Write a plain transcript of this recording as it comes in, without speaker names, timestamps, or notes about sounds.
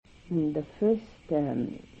The first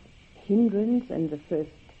hindrance and the first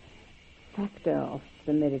factor of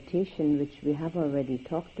the meditation, which we have already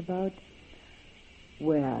talked about,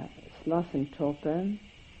 were sloth and torpor,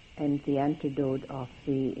 and the antidote of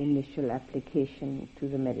the initial application to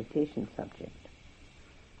the meditation subject.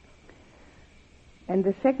 And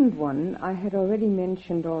the second one I had already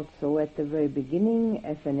mentioned also at the very beginning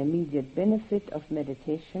as an immediate benefit of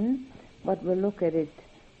meditation, but we'll look at it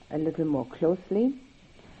a little more closely.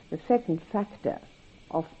 The second factor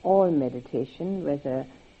of all meditation, whether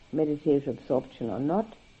meditative absorption or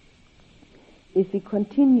not, is the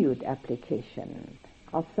continued application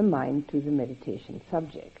of the mind to the meditation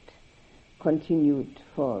subject. Continued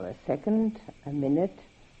for a second, a minute,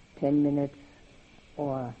 10 minutes,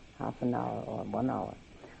 or half an hour, or 1 hour,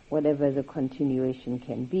 whatever the continuation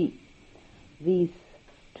can be. These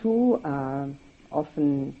two are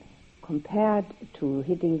often compared to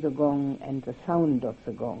hitting the gong and the sound of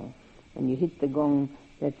the gong. When you hit the gong,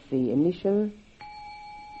 that's the initial,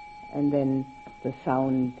 and then the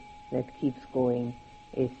sound that keeps going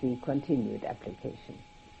is the continued application.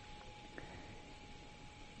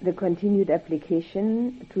 The continued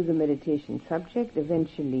application to the meditation subject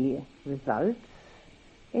eventually results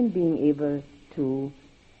in being able to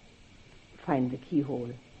find the keyhole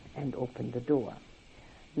and open the door.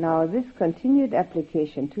 Now, this continued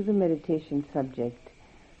application to the meditation subject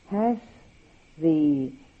has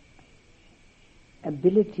the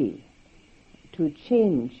ability to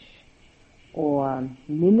change or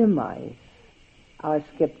minimize our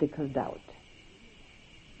skeptical doubt.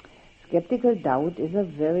 Skeptical doubt is a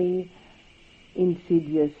very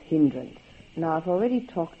insidious hindrance. Now, I've already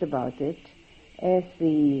talked about it as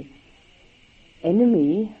the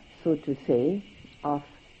enemy, so to say, of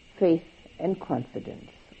faith and confidence,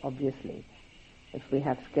 obviously. If we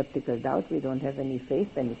have skeptical doubt, we don't have any faith,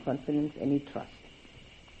 any confidence, any trust.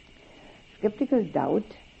 Skeptical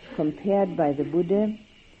doubt, compared by the Buddha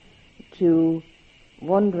to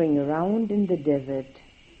wandering around in the desert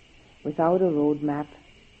without a roadmap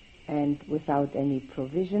and without any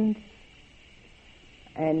provisions,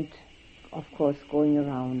 and of course going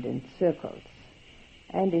around in circles,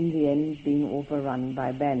 and in the end being overrun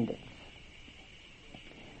by bandits.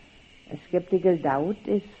 A skeptical doubt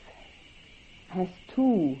has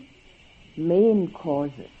two main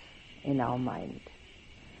causes in our mind.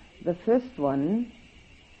 The first one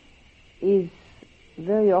is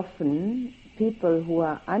very often people who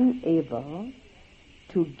are unable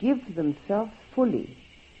to give themselves fully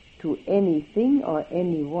to anything or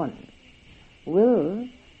anyone will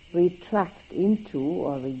retract into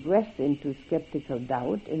or regress into skeptical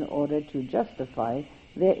doubt in order to justify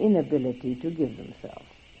their inability to give themselves.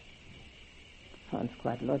 Sounds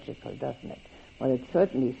quite logical, doesn't it? Well, it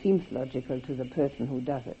certainly seems logical to the person who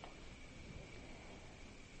does it.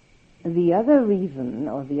 The other reason,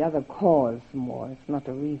 or the other cause more, it's not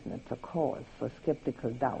a reason, it's a cause for skeptical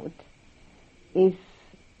doubt, is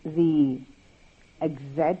the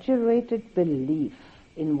exaggerated belief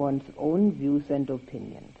in one's own views and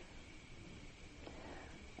opinions.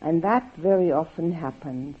 And that very often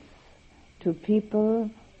happens to people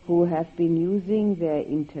who have been using their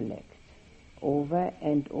intellect over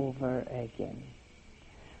and over again,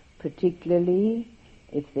 particularly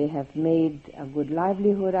if they have made a good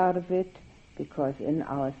livelihood out of it, because in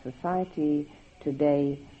our society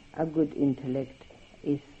today a good intellect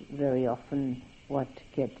is very often what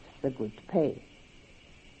gets the good pay.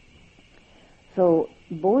 So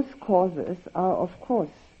both causes are, of course,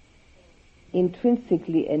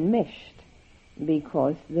 intrinsically enmeshed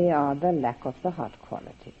because they are the lack of the heart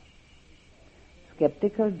quality.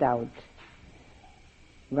 Skeptical doubt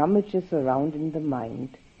rummages around in the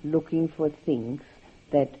mind looking for things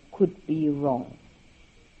that could be wrong,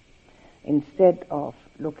 instead of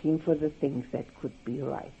looking for the things that could be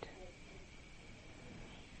right.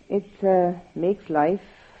 It makes life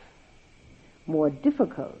more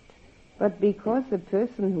difficult, but because the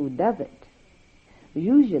person who does it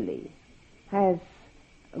usually has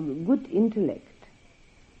a good intellect,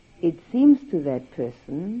 it seems to that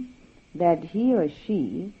person that he or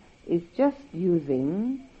she is just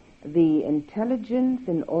using the intelligence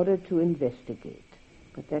in order to investigate.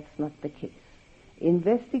 But that's not the case.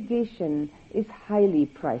 Investigation is highly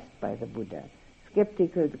prized by the Buddha.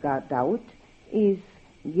 Skeptical doubt is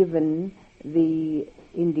given the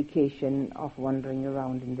indication of wandering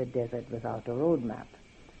around in the desert without a roadmap.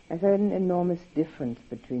 There's an enormous difference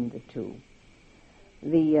between the two.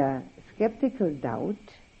 The skeptical doubt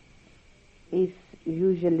is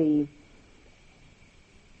usually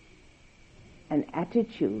an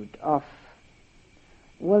attitude of,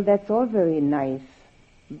 well, that's all very nice,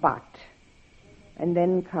 but, and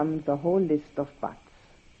then comes a whole list of buts.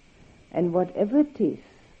 And whatever it is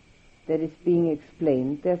that is being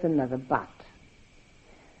explained, there's another but.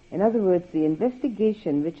 In other words, the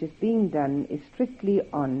investigation which is being done is strictly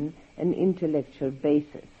on an intellectual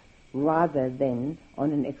basis rather than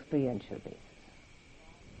on an experiential basis.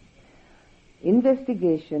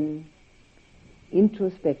 Investigation,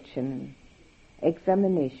 introspection,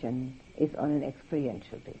 examination is on an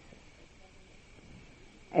experiential basis.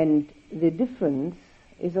 And the difference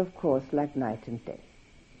is, of course, like night and day.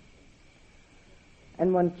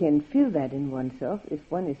 And one can feel that in oneself if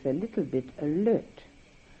one is a little bit alert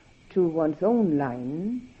to one's own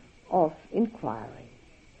line of inquiry.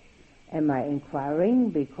 Am I inquiring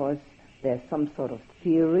because there's some sort of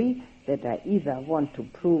theory that I either want to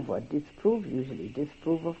prove or disprove, usually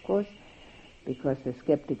disprove, of course, because the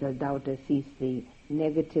skeptical doubter sees the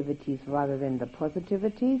negativities rather than the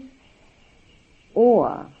positivities?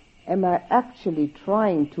 Or am I actually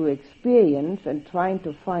trying to experience and trying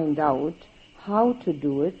to find out how to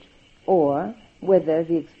do it, or whether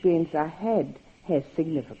the experience I had has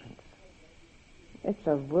significance? It's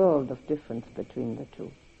a world of difference between the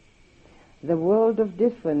two. The world of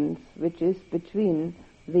difference which is between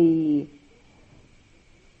the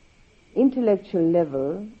intellectual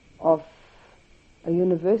level of a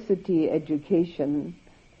university education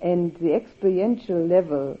and the experiential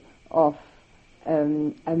level of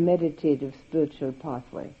a meditative spiritual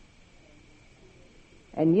pathway.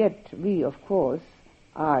 And yet we, of course,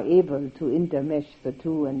 are able to intermesh the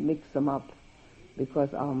two and mix them up because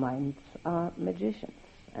our minds are magicians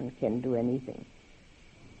and can do anything.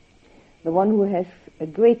 The one who has a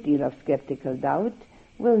great deal of skeptical doubt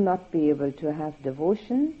will not be able to have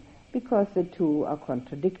devotion because the two are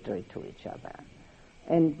contradictory to each other,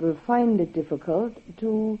 and will find it difficult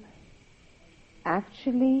to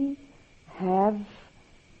actually have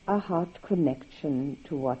a heart connection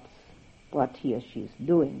to what he or she is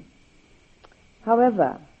doing.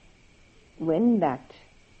 However, when that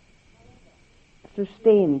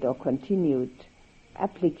sustained or continued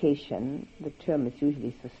application, the term is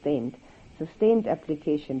usually sustained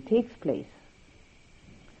application takes place,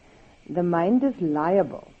 the mind is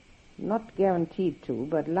liable, not guaranteed to,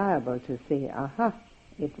 but liable to say, aha,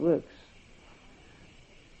 it works.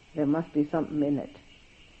 There must be something in it.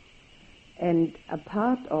 And a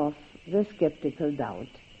part of the skeptical doubt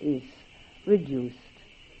is reduced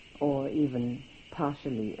or even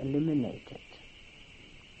partially eliminated.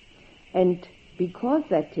 And because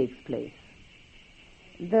that takes place,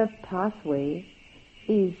 the pathway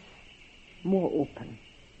is more open.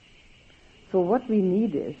 So what we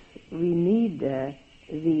need is, we need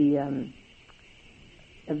the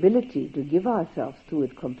ability to give ourselves to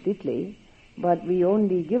it completely, but we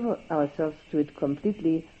only give ourselves to it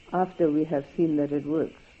completely after we have seen that it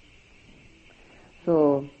works.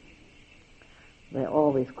 So we're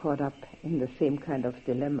always caught up in the same kind of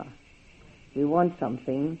dilemma. We want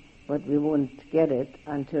something, but we won't get it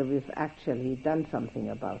until we've actually done something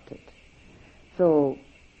about it. So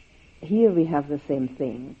here we have the same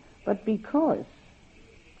thing, but because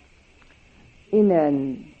in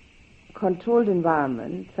a controlled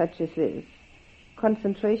environment such as this,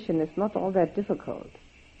 concentration is not all that difficult,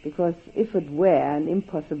 because if it were an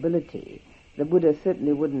impossibility, the Buddha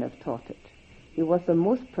certainly wouldn't have taught it. He was the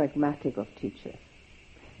most pragmatic of teachers,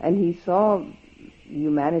 and he saw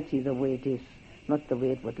humanity the way it is, not the way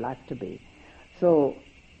it would like to be. So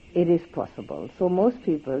it is possible. So most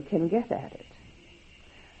people can get at it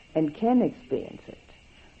and can experience it,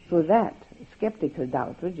 so that skeptical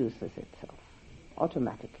doubt reduces itself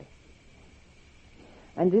automatically.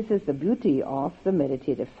 And this is the beauty of the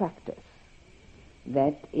meditative factors,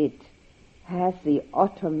 that it has the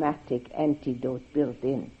automatic antidote built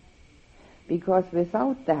in. Because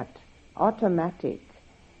without that automatic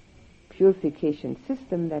purification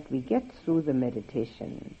system that we get through the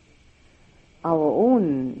meditation, our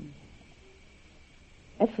own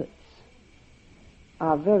efforts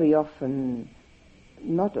are very often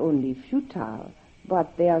not only futile,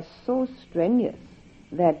 but they are so strenuous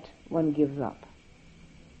that one gives up.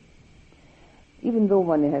 Even though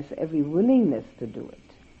one has every willingness to do it,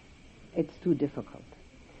 it's too difficult.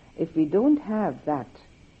 If we don't have that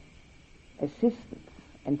assistance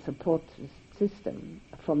and support system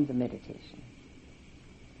from the meditation.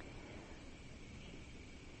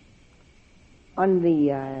 On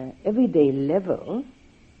the everyday level,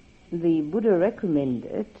 the Buddha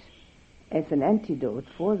recommended as an antidote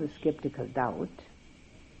for the skeptical doubt,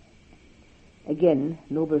 again,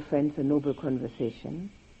 noble friends and noble conversation,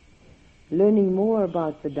 learning more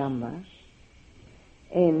about the Dhamma,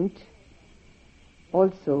 and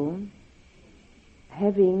also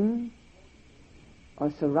having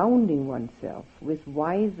or surrounding oneself with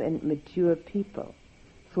wise and mature people.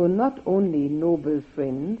 So not only noble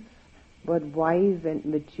friends, but wise and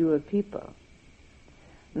mature people.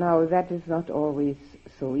 Now that is not always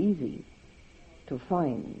so easy to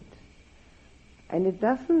find. And it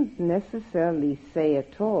doesn't necessarily say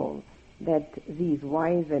at all that these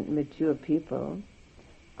wise and mature people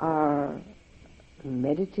are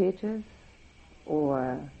meditators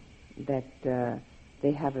or that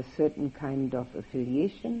they have a certain kind of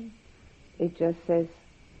affiliation. It just says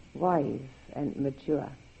wise and mature.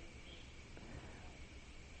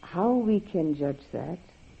 How we can judge that?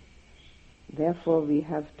 Therefore we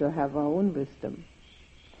have to have our own wisdom.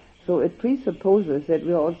 So it presupposes that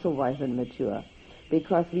we are also wise and mature,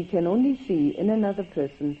 because we can only see in another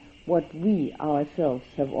person what we ourselves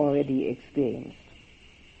have already experienced.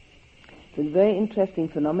 It's a very interesting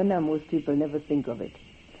phenomenon. Most people never think of it.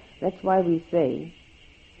 That's why we say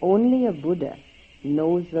only a Buddha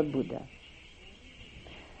knows a Buddha.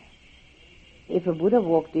 If a Buddha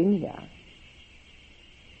walked in here,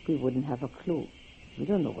 we wouldn't have a clue. We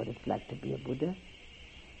don't know what it's like to be a Buddha.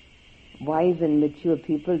 Wise and mature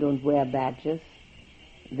people don't wear badges.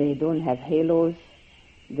 They don't have halos.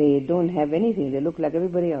 They don't have anything. They look like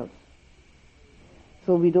everybody else.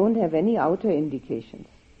 So we don't have any outer indications.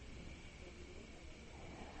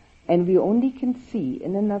 And we only can see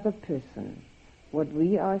in another person what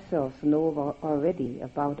we ourselves know already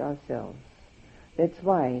about ourselves. That's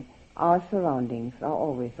why our surroundings are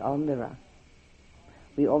always our mirror.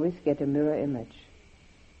 We always get a mirror image.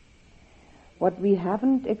 What we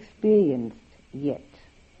haven't experienced yet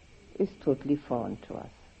is totally foreign to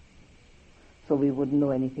us. So we wouldn't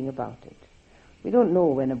know anything about it. We don't know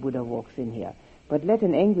when a Buddha walks in here, but let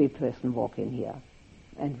an angry person walk in here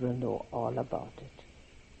and we'll know all about it.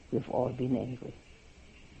 We've all been angry.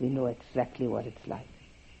 We know exactly what it's like.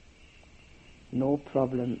 No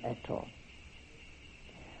problem at all.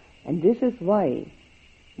 And this is why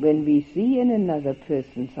when we see in another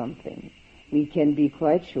person something, we can be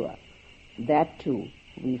quite sure that too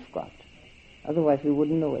we've got. Otherwise we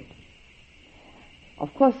wouldn't know it.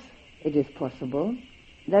 Of course, it is possible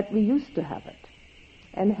that we used to have it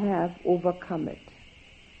and have overcome it.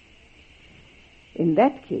 In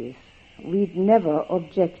that case, we'd never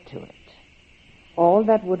object to it. All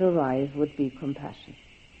that would arise would be compassion.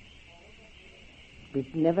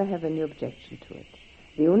 We'd never have any objection to it.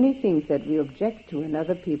 The only things that we object to in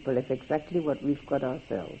other people is exactly what we've got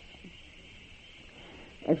ourselves.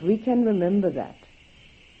 If we can remember that,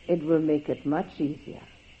 it will make it much easier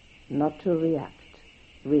not to react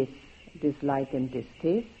with dislike and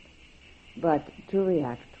distaste, but to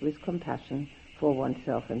react with compassion for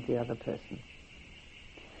oneself and the other person.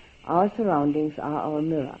 Our surroundings are our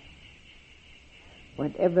mirror.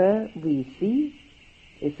 Whatever we see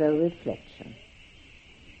is a reflection.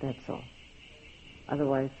 That's all.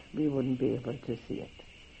 Otherwise, we wouldn't be able to see it.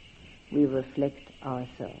 We reflect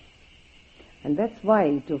ourselves. And that's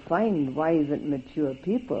why to find wise and mature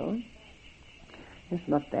people is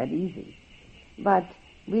not that easy. But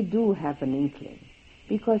we do have an inkling,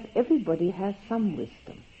 because everybody has some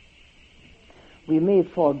wisdom. We may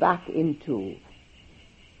fall back into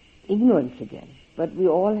ignorance again, but we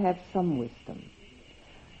all have some wisdom.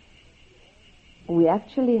 We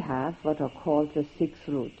actually have what are called the 6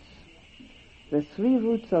 roots. The 3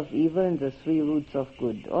 roots of evil and the 3 roots of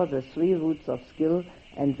good, or the 3 roots of skill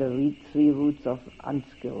and the 3 roots of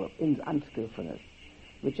unskillfulness,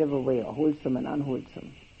 whichever way, wholesome and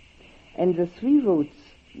unwholesome. And the 3 roots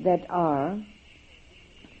that are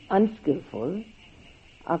unskillful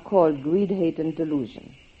are called greed, hate, and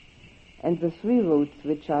delusion. And the 3 roots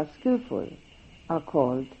which are skillful are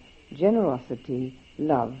called generosity,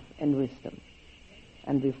 love, and wisdom.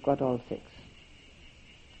 And we've got all 6.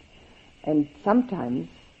 And sometimes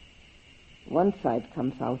one side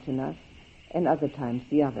comes out in us, and other times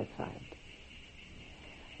the other side.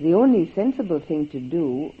 The only sensible thing to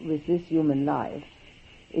do with this human life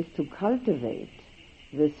is to cultivate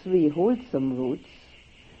the 3 wholesome roots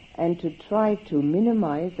and to try to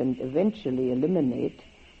minimize and eventually eliminate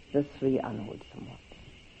the 3 unwholesome ones.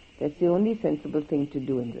 That's the only sensible thing to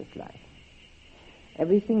do in this life.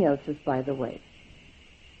 Everything else is by the way.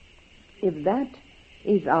 If that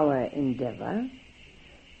is our endeavor,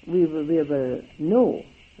 we will know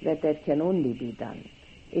that that can only be done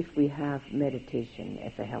if we have meditation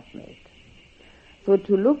as a helpmate. So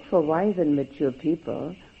to look for wise and mature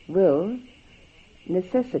people will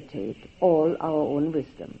necessitate all our own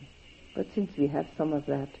wisdom. But since we have some of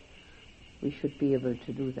that, we should be able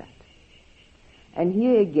to do that. And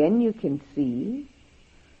here again you can see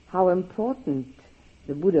how important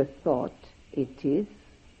the Buddha thought it is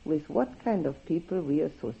with what kind of people we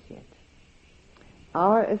associate.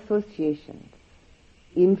 Our associations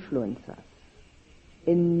influence us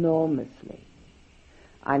enormously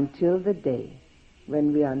until the day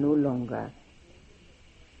when we are no longer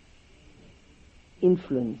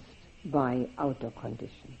influenced by outer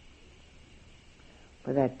conditions.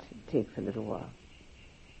 But that takes a little while.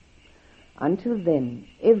 Until then,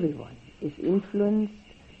 everyone is influenced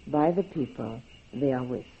by the people they are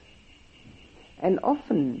with. And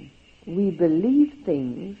often we believe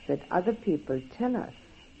things that other people tell us,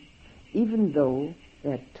 even though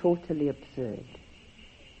they're totally absurd.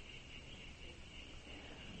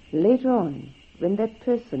 Later on, when that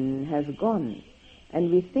person has gone and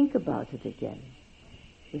we think about it again,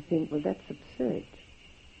 we think, well, that's absurd.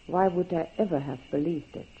 Why would I ever have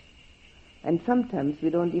believed it? And sometimes we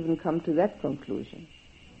don't even come to that conclusion.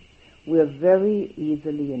 We are very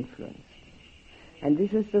easily influenced. And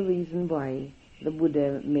this is the reason why the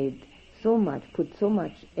Buddha put so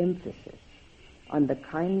much emphasis on the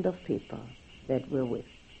kind of people that we're with,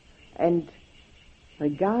 and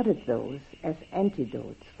regarded those as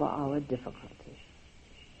antidotes for our difficulties.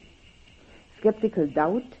 Skeptical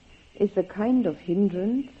doubt is a kind of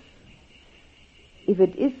hindrance, if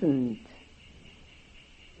it isn't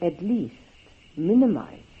at least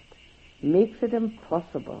minimized, makes it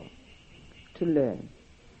impossible to learn,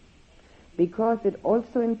 because it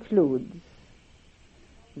also includes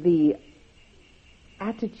the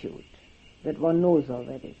attitude that one knows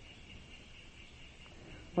already.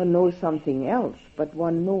 One knows something else, but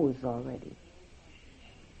one knows already.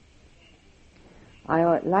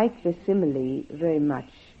 I like the simile very much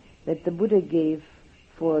that the Buddha gave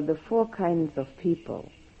for the 4 kinds of people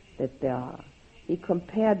that there are. He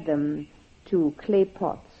compared them to clay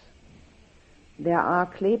pots. There are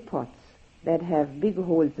clay pots that have big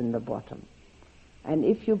holes in the bottom, and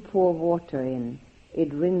if you pour water in,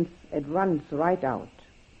 it runs right out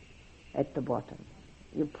at the bottom.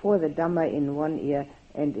 You pour the Dhamma in one ear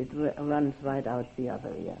and it runs right out the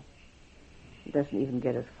other ear. It doesn't even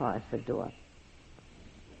get as far as the door.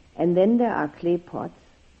 And then there are clay pots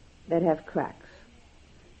that have cracks,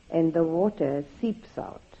 and the water seeps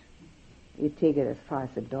out. You take it as far as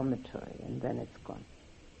the dormitory, and then it's gone,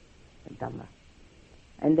 the Dhamma.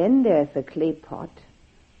 And then there's a clay pot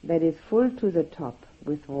that is full to the top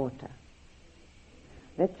with water.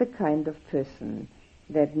 That's the kind of person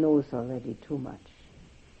that knows already too much,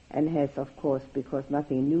 and has, of course, because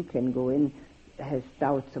nothing new can go in, has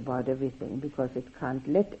doubts about everything, because it can't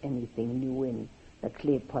let anything new in, the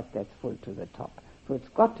clay pot that's full to the top. So it's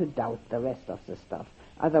got to doubt the rest of the stuff.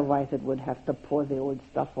 Otherwise it would have to pour the old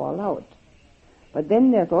stuff all out. But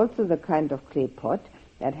then there's also the kind of clay pot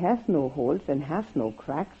that has no holes and has no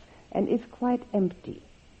cracks and is quite empty.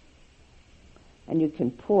 And you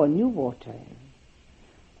can pour new water in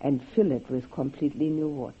and fill it with completely new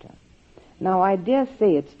water. Now, I dare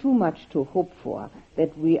say it's too much to hope for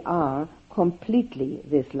that we are completely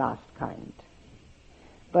this last kind.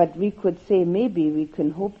 But we could say maybe we can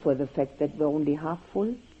hope for the fact that we're only half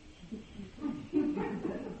full.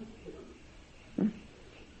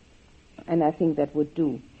 And I think that would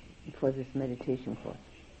do for this meditation course.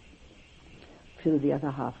 Fill the other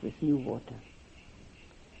half with new water.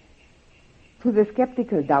 To the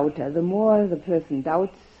skeptical doubter, the more the person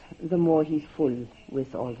doubts, the more he's full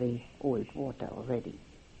with all the old water already.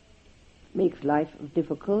 Makes life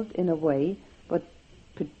difficult in a way, but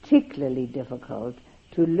particularly difficult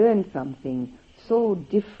to learn something so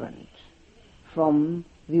different from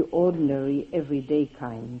the ordinary, everyday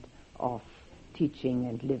kind of teaching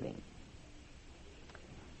and living.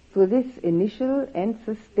 So this initial and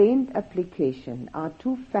sustained application are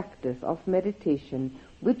 2 factors of meditation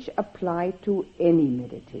which apply to any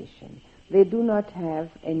meditation. They do not have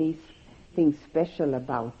anything special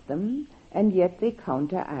about them, and yet they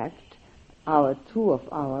counteract 2 of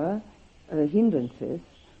our hindrances,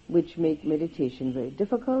 which make meditation very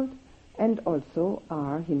difficult, and also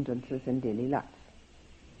are hindrances in daily life.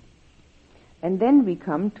 And then we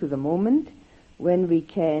come to the moment when we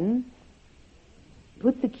can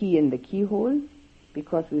put the key in the keyhole,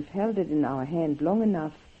 because we've held it in our hand long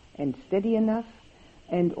enough and steady enough,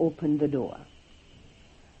 and open the door.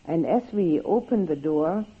 And as we open the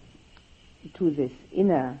door to this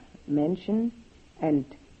inner mansion and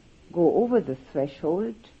go over the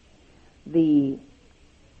threshold, the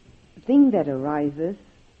thing that arises,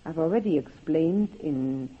 I've already explained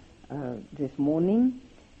in this morning,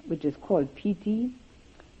 which is called piti,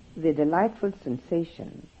 the delightful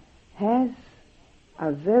sensation, has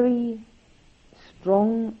a very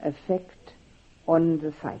strong effect on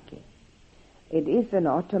the psyche. It is an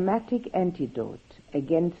automatic antidote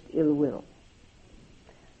against ill will.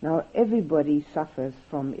 Now, everybody suffers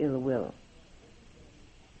from ill will.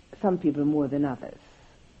 Some people more than others.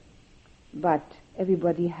 But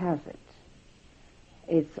everybody has it.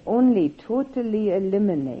 It's only totally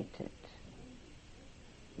eliminated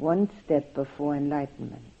one step before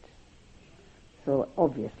enlightenment. So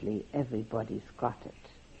obviously everybody's got it.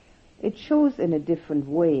 It shows in a different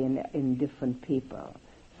way in different people.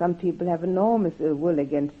 Some people have enormous ill will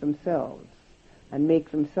against themselves and make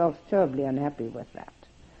themselves terribly unhappy with that.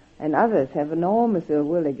 And others have enormous ill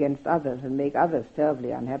will against others and make others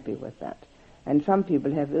terribly unhappy with that. And some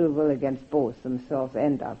people have ill will against both themselves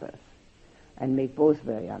and others and make both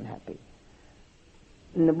very unhappy.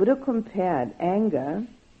 And the Buddha compared anger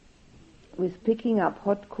with picking up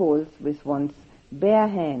hot coals with one's bare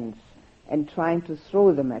hands and trying to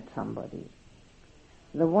throw them at somebody.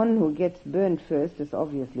 The one who gets burned first is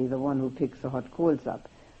obviously the one who picks the hot coals up.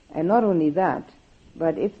 And not only that,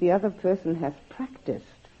 but if the other person has practiced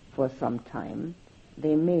for some time,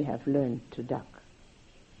 they may have learned to duck.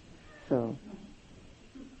 So,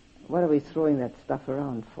 what are we throwing that stuff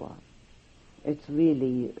around for? It's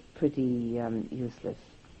really pretty useless.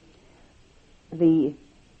 The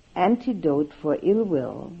antidote for ill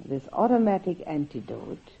will, this automatic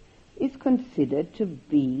antidote, is considered to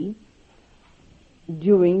be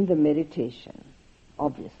during the meditation,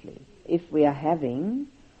 obviously. If we are having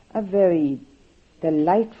a very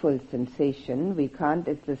delightful sensation, we can't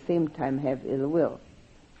at the same time have ill will.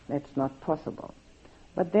 That's not possible.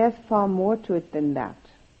 But there's far more to it than that.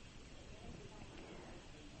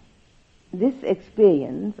 This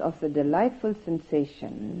experience of the delightful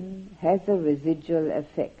sensation has a residual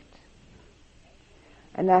effect.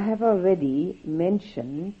 And I have already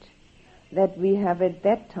mentioned that we have at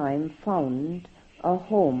that time found a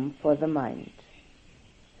home for the mind.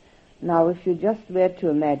 Now, if you just were to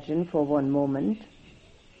imagine for one moment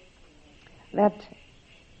that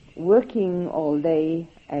working all day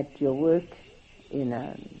at your work in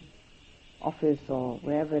an office or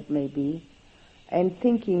wherever it may be, and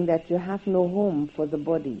thinking that you have no home for the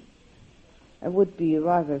body, it would be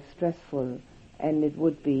rather stressful and it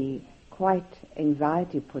would be quite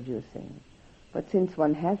anxiety-producing. But since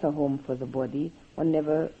one has a home for the body, one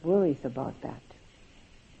never worries about that.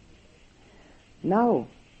 Now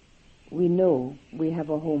we know we have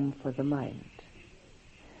a home for the mind.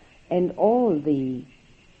 And all the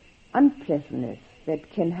unpleasantness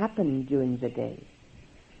that can happen during the day,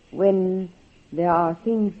 when there are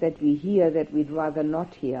things that we hear that we'd rather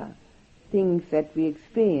not hear, things that we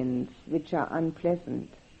experience which are unpleasant,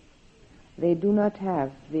 they do not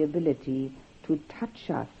have the ability to touch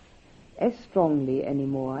us as strongly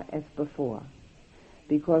anymore as before,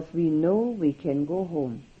 because we know we can go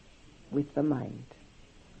home with the mind,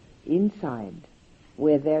 inside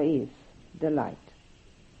where there is delight.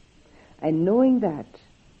 And knowing that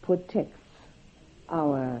protects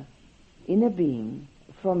our inner being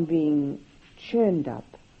from being churned up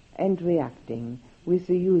and reacting with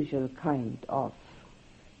the usual kind of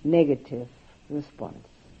negative response.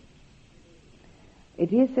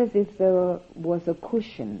 It is as if there was a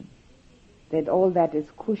cushion, that all that is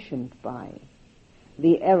cushioned by.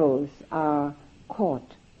 The arrows are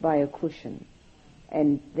caught by a cushion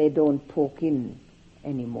and they don't poke in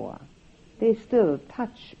anymore. They still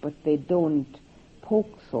touch, but they don't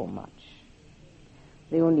poke so much.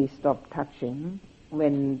 They only stop touching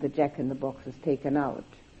when the jack-in-the-box is taken out.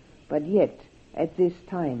 But yet, at this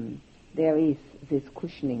time, there is this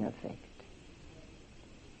cushioning effect.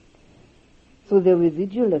 So the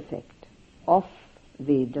residual effect of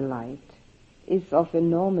the delight is of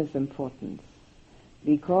enormous importance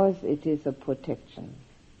because it is a protection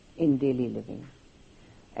in daily living.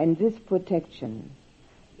 And this protection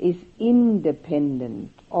is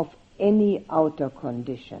independent of any outer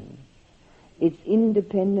condition. It's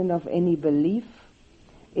independent of any belief.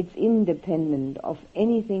 It's independent of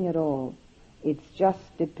anything at all. It's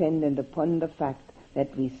just dependent upon the fact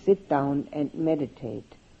that we sit down and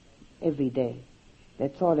meditate every day.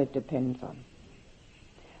 That's all it depends on.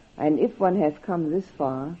 And if one has come this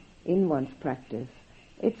far in one's practice,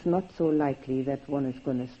 it's not so likely that one is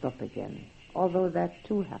going to stop again, although that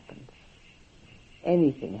too happens.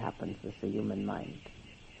 Anything happens with the human mind.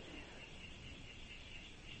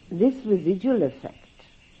 This residual effect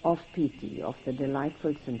of piti, of the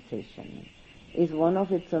delightful sensation, is one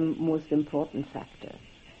of its most important factors,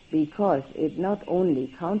 because it not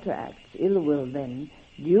only counteracts ill will then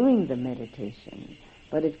during the meditation,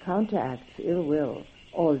 but it counteracts ill will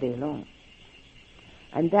all day long.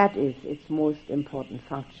 And that is its most important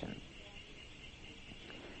function.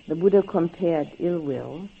 The Buddha compared ill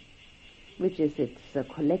will, which is its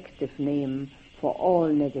collective name for all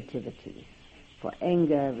negativities, for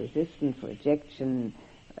anger, resistance, rejection,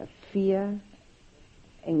 fear,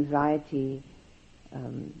 anxiety,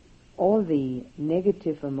 all the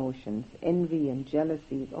negative emotions, envy and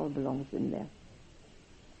jealousy, it all belongs in there.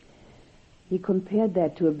 He compared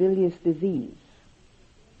that to a bilious disease.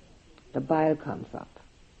 The bile comes up,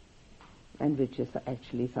 and which is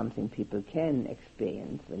actually something people can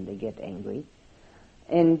experience when they get angry.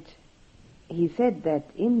 And he said that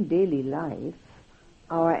in daily life,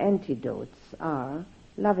 our antidotes are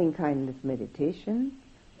loving-kindness meditation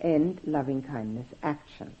and loving-kindness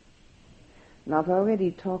action. Now, I've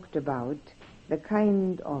already talked about the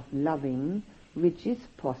kind of loving which is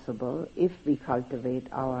possible if we cultivate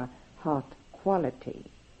our heart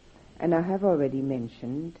quality. And I have already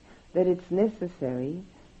mentioned that it's necessary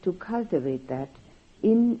to cultivate that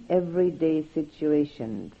in everyday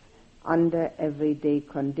situations, under everyday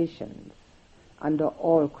conditions, under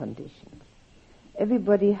all conditions.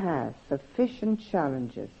 Everybody has sufficient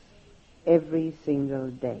challenges every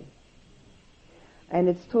single day. And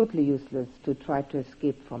it's totally useless to try to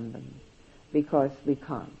escape from them, because we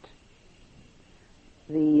can't.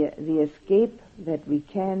 The escape that we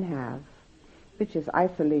can have, which is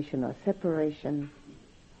isolation or separation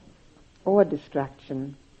or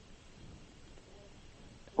distraction,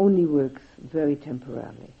 only works very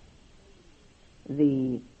temporarily.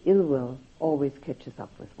 The ill will always catches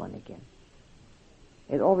up with one again.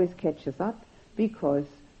 It always catches up because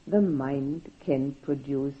the mind can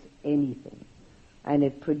produce anything. And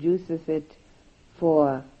it produces it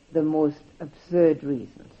for the most absurd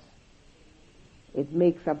reasons. It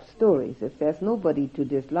makes up stories. If there's nobody to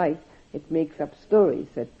dislike, it makes up stories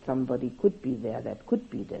that somebody could be there that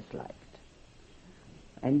could be disliked.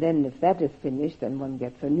 And then if that is finished, then one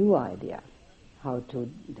gets a new idea how to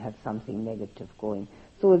have something negative going.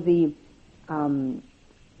 So the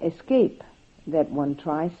escape that one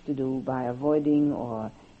tries to do by avoiding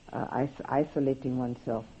or isolating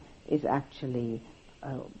oneself is actually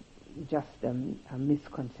just a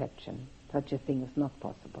misconception. Such a thing is not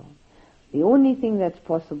possible. The only thing that's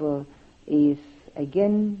possible is,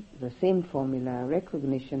 again, the same formula: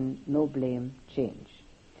 recognition, no blame, change.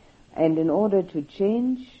 And in order to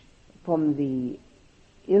change from the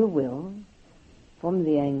ill will, from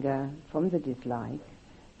the anger, from the dislike,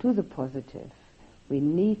 to the positive, we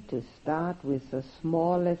need to start with the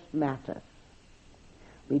smallest matters.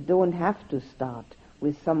 We don't have to start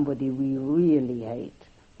with somebody we really hate,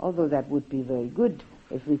 although that would be very good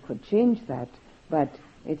if we could change that, but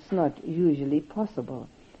it's not usually possible.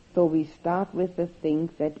 So we start with the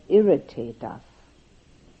things that irritate us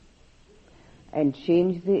and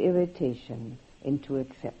change the irritation into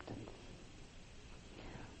acceptance.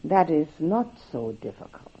 That is not so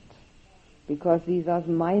difficult, because these are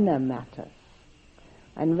minor matters.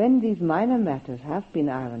 And when these minor matters have been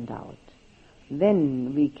ironed out,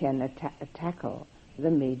 then we can tackle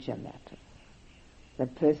the major matters. The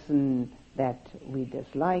person that we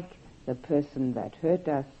dislike, the person that hurt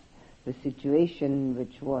us, the situation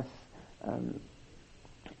which was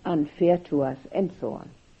unfair to us, and so on.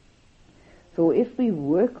 So if we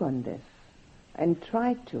work on this and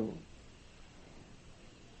try to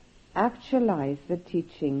actualize the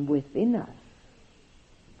teaching within us,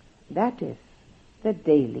 that is the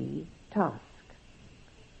daily task.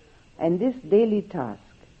 And this daily task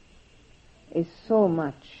is so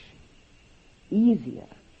much easier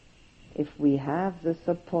if we have the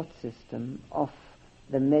support system of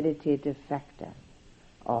the meditative factor,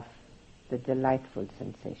 of the delightful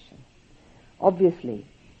sensation. Obviously,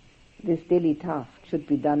 this daily task should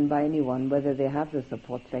be done by anyone, whether they have the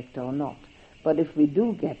support factor or not. But if we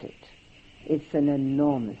do get it, it's an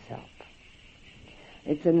enormous help.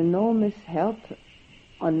 It's an enormous help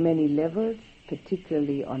on many levels,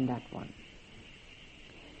 particularly on that one.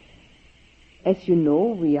 As you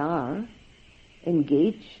know, we are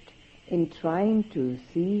engaged in trying to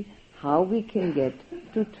see how we can get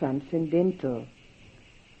to transcendental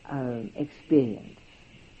experience.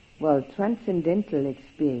 Well, transcendental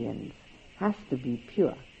experience has to be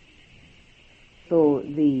pure. So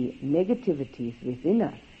the negativities within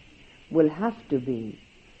us will have to be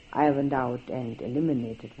ironed out and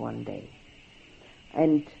eliminated one day.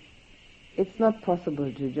 And it's not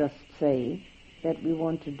possible to just say that we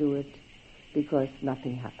want to do it because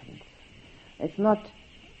nothing happens. It's not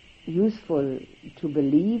useful to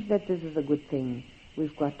believe that this is a good thing.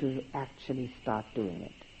 We've got to actually start doing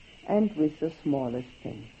it, and with the smallest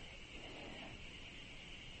things.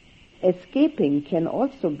 Escaping can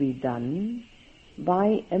also be done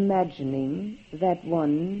by imagining that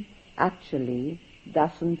one actually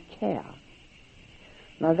doesn't care.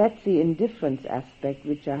 Now that's the indifference aspect,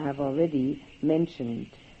 which I have already mentioned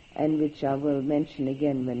and which I will mention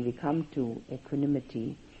again when we come to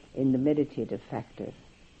equanimity in the meditative factors.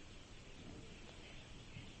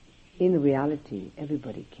 In reality,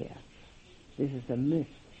 everybody cares. This is a myth.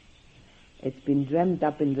 It's been dreamt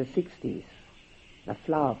up in the 60s, the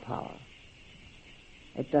flower power.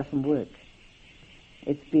 It doesn't work.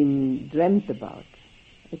 It's been dreamt about.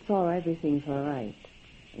 It's all right, everything's all right.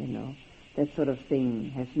 That sort of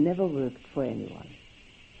thing has never worked for anyone.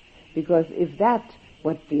 Because if that,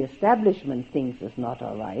 what the establishment thinks is not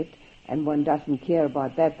all right, and one doesn't care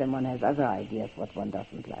about that, then one has other ideas what one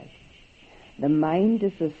doesn't like. The mind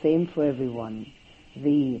is the same for everyone.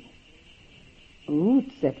 The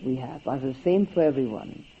roots that we have are the same for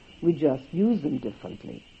everyone. We just use them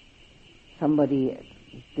differently. Somebody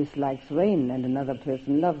dislikes rain and another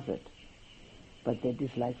person loves it, but they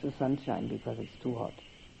dislike the sunshine because it's too hot.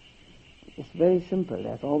 It's very simple.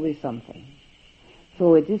 There's always something.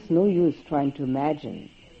 So it is no use trying to imagine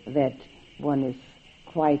that one is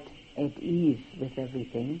quite at ease with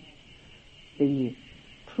everything. The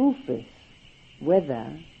proof is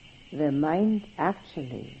whether the mind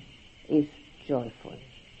actually is joyful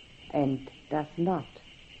and does not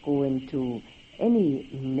go into any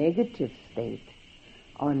negative state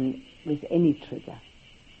with any trigger.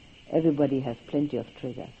 Everybody has plenty of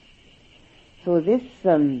triggers. So this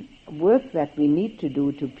work that we need to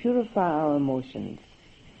do to purify our emotions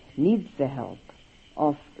needs the help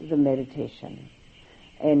of the meditation.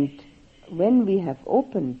 And when we have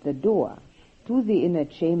opened the door to the inner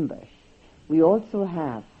chambers, we also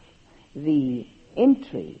have the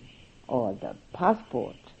entry or the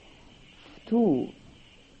passport to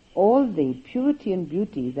all the purity and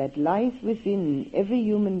beauty that lies within every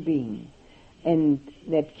human being and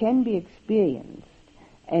that can be experienced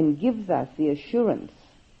and gives us the assurance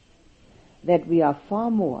that we are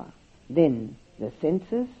far more than the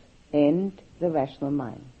senses and the rational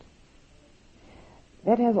mind.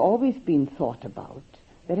 That has always been thought about,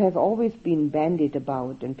 that has always been bandied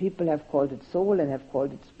about, and people have called it soul and have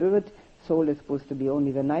called it spirit. Soul is supposed to be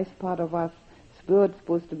only the nice part of us, spirit is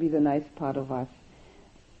supposed to be the nice part of us.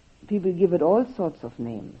 People give it all sorts of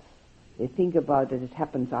names. They think about it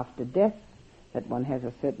happens after death, that one has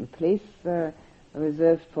a certain place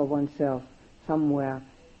reserved for oneself somewhere.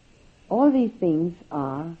 All these things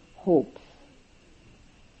are hopes.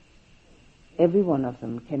 Every one of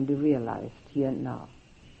them can be realized here and now.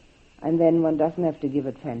 And then one doesn't have to give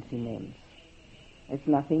it fancy names. It's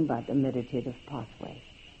nothing but a meditative pathway.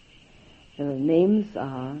 The names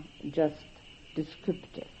are just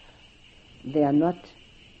descriptive. They are not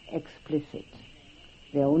explicit.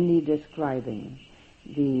 They're only describing.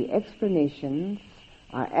 The explanations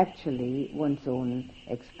are actually one's own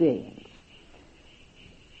experience.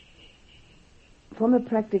 From a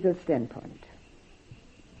practical standpoint,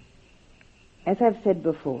 as I've said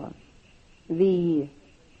before, the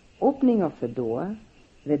opening of the door,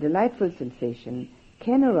 the delightful sensation,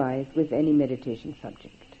 can arise with any meditation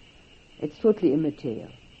subject. It's totally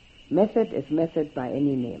immaterial. Method is method by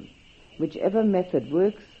any name. Whichever method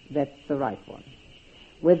works, that's the right one.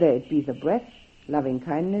 Whether it be the breath, loving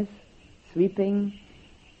kindness, sweeping,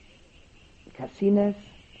 kasinas,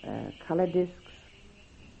 color discs,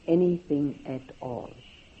 anything at all.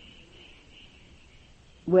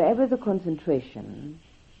 Wherever the concentration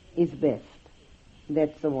is best,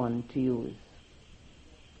 that's the one to use.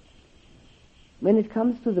 When it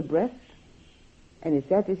comes to the breath, and if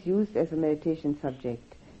that is used as a meditation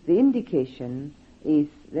subject, the indication is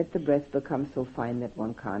that the breath becomes so fine that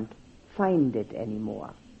one can't find it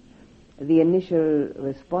anymore. The initial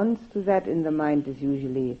response to that in the mind is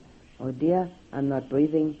usually, oh dear, I'm not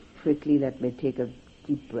breathing, quickly let me take a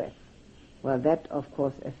deep breath. Well, that of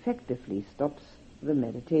course effectively stops the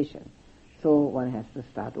meditation. So one has to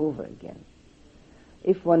start over again.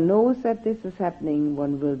 If one knows that this is happening,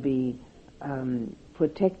 one will be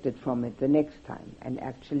protected from it the next time and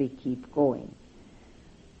actually keep going.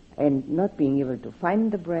 And not being able to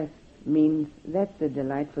find the breath means that the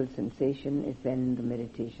delightful sensation is then the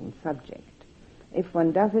meditation subject. If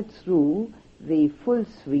one does it through the full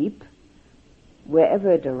sweep,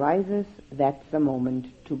 wherever it arises, that's the moment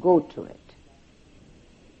to go to it.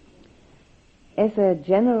 As a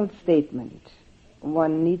general statement,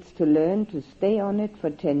 one needs to learn to stay on it for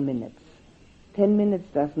 10 minutes. 10 minutes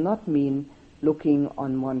does not mean looking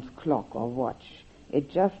on one's clock or watch. It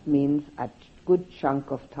just means a good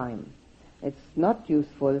chunk of time. It's not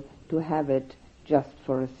useful to have it just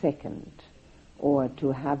for a second or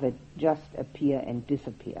to have it just appear and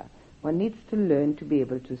disappear. One needs to learn to be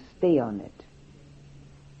able to stay on it,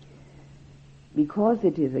 because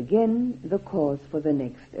it is again the cause for the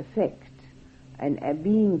next effect. And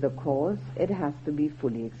being the cause, it has to be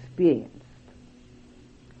fully experienced.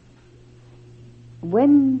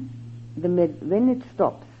 When it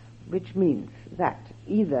stops, which means that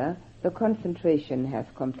either the concentration has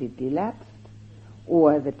completely lapsed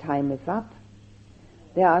or the time is up,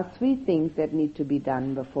 there are three things that need to be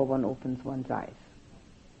done before one opens one's eyes.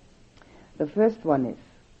 The first one is,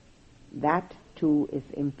 that too is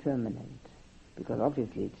impermanent, because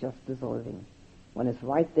obviously it's just dissolving. One is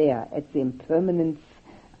right there at the impermanence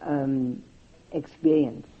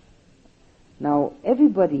experience. Now,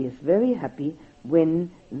 everybody is very happy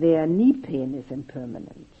when their knee pain is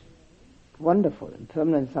impermanent. Wonderful.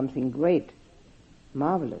 Impermanent is something great,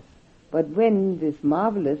 marvelous. But when this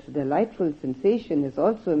marvelous, delightful sensation is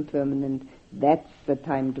also impermanent, that's the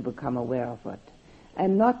time to become aware of it.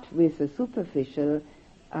 And not with a superficial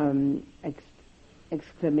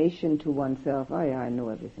exclamation to oneself, oh yeah, I know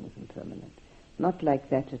everything is impermanent. Not like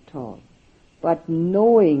that at all. But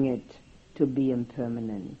knowing it to be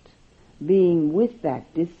impermanent, being with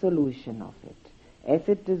that dissolution of it, as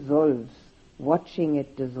it dissolves, watching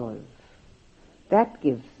it dissolve. That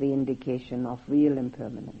gives the indication of real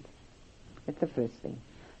impermanence. That's the first thing.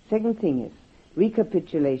 Second thing is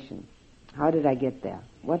recapitulation. How did I get there?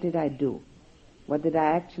 What did I do? What did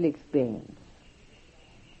I actually experience?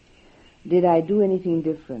 Did I do anything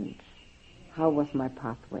different? How was my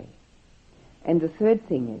pathway? And the third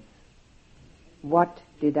thing is, what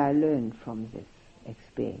did I learn from this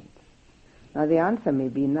experience? Now the answer may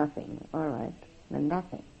be nothing. All right, then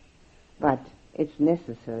nothing. But it's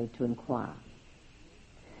necessary to inquire.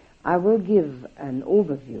 I will give an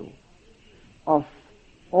overview of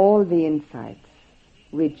all the insights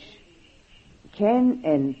which can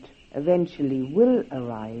and eventually will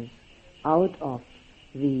arise out of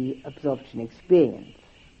the absorption experience.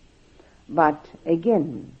 But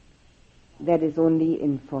again, that is only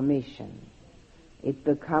information. It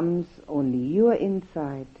becomes only your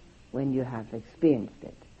insight when you have experienced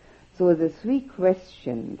it. So the three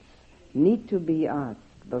questions need to be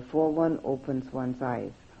asked before one opens one's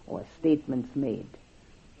eyes, or statements made.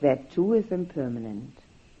 That too is impermanent.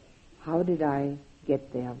 How did I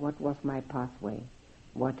get there? What was my pathway?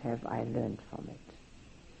 What have I learned from it?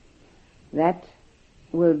 That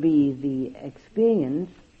will be the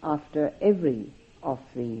experience after every of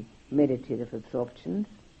the meditative absorptions.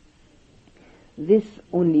 This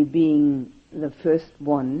only being the first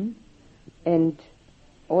one, and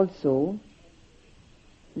also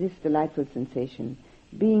this delightful sensation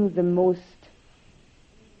being the most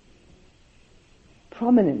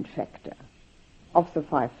prominent factor of the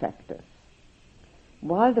 5 factors.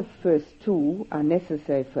 While the first 2 are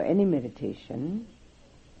necessary for any meditation,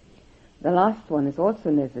 the last one is also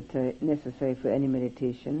necessary for any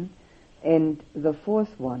meditation, and the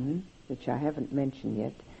fourth one, which I haven't mentioned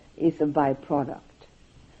yet, is a byproduct.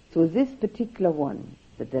 So this particular one,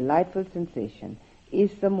 the delightful sensation,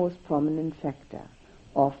 is the most prominent factor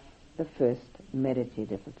of the first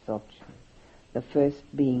meditative absorption, the first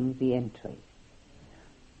being the entry.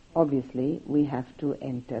 Obviously, we have to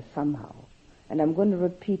enter somehow. And I'm going to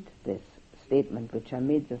repeat this statement, which I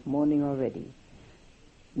made this morning already.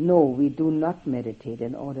 No, we do not meditate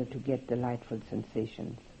in order to get delightful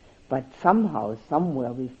sensations. But somehow,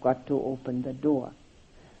 somewhere, we've got to open the door.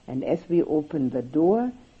 And as we open the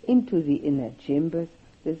door into the inner chambers,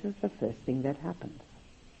 this is the first thing that happens.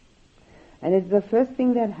 And it's the first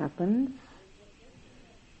thing that happens,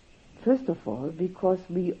 first of all, because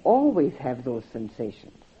we always have those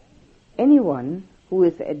sensations. Anyone who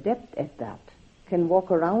is adept at that can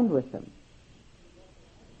walk around with them.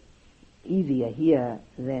 Easier here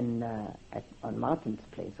than on Martin's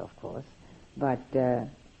place, of course, but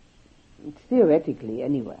theoretically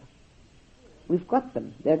anywhere. We've got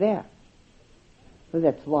them. They're there. So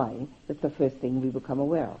that's why that's the first thing we become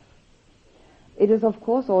aware of. It is, of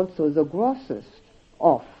course, also the grossest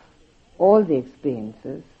of all the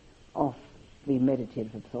experiences of the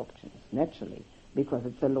meditative absorptions, naturally, because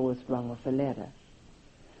it's the lowest rung of the ladder.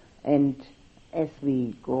 And as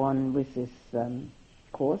we go on with this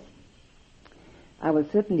course, I will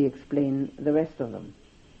certainly explain the rest of them.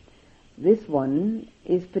 This one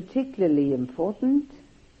is particularly important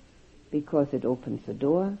because it opens the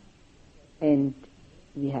door, and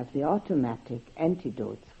we have the automatic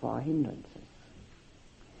antidotes for our hindrances.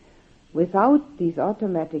 Without these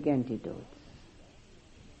automatic antidotes,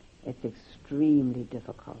 it's extremely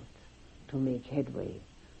difficult to make headway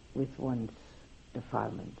with one's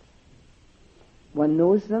defilements. One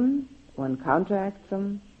knows them, one counteracts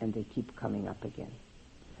them, and they keep coming up again.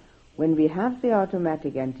 When we have the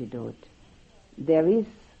automatic antidote, there is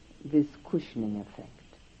this cushioning effect.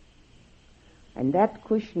 And that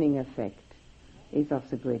cushioning effect is of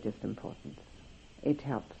the greatest importance. It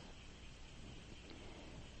helps.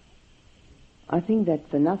 I think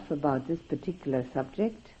that's enough about this particular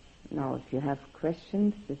subject. Now, if you have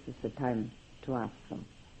questions, this is the time to ask them.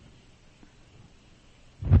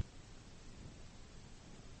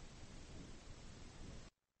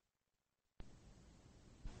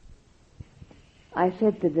 I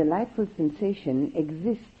said the delightful sensation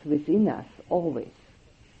exists within us always.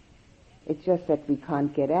 It's just that we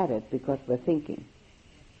can't get at it because we're thinking.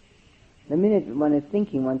 The minute one is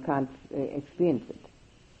thinking, one can't experience it.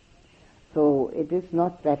 So it is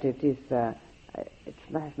not that it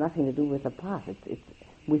has nothing to do with the past. It's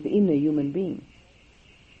within a human being.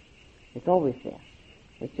 It's always there.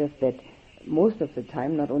 It's just that most of the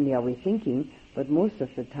time, not only are we thinking, but most of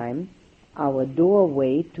the time, our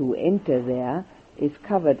doorway to enter there is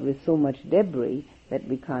covered with so much debris that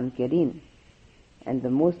we can't get in. And the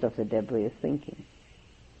most of the debris is thinking.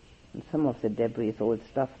 And some of the debris is old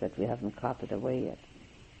stuff that we haven't carpeted away yet.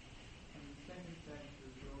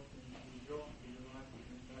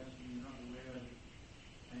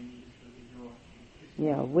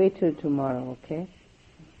 Yeah, wait till tomorrow, okay?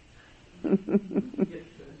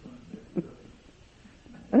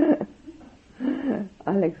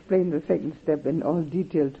 I'll explain the second step in all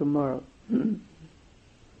detail tomorrow.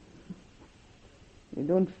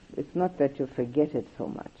 It's not that you forget it so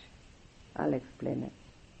much. I'll explain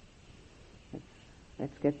it.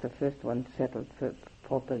 Let's get the first one settled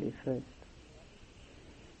properly first.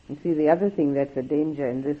 You see, the other thing that's a danger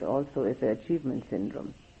in this also is the achievement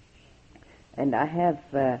syndrome. And I have,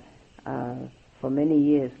 for many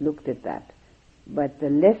years, looked at that. But the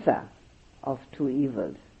lesser of two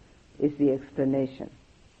evils is the explanation,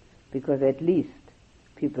 because at least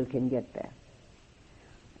people can get there.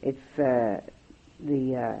 It's the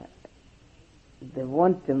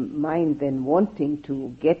mind then wanting to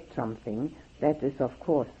get something. That is, of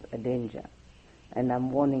course, a danger, and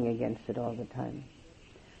I'm warning against it all the time.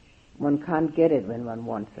 One can't get it when one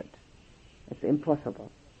wants it. It's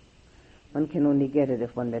impossible. One can only get it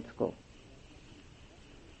if one lets go.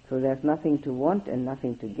 So there's nothing to want and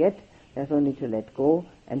nothing to get. There's only to let go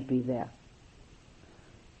and be there.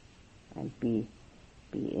 And be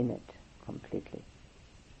in it completely.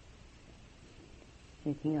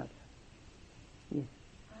 Anything else? Yes.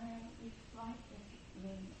 It's like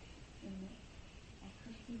when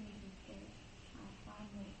Christianity says, I find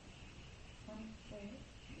that once the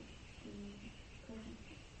present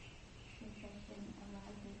sensation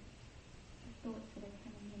arises, the thoughts that are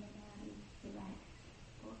coming in and out is the right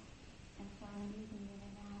thought, and so I'm moving in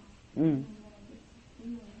and out. And when I get the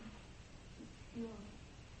feeling, it's still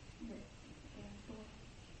that there are thoughts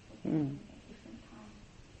that come at different times.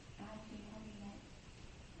 I've been having that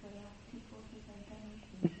for the last 2 courses I've done with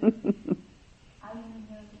you. I want to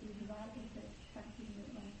know that you're right, is that something that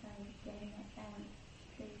once I gain that balance,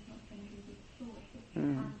 there's not going to be this thought that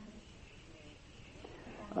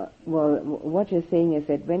well, what you're saying is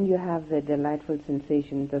that when you have the delightful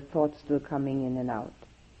sensation, the thoughts still coming in and out.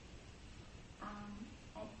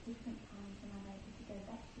 At different times when I'm able to go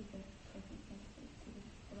back to the present sensation, to the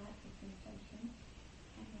delightful sensation,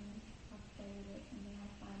 and then I'll stay with it, and then I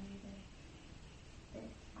find that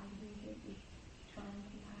I lose it with trying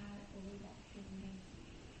too hard or relaxing, and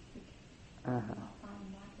I'm not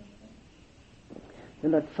finding right effort.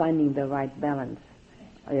 You're not finding the right balance.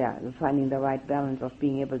 Yeah, finding the right balance of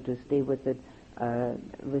being able to stay with it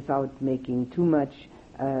without making too much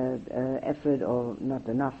effort or not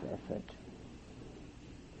enough effort.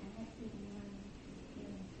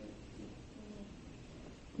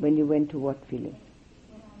 When you went to what feeling?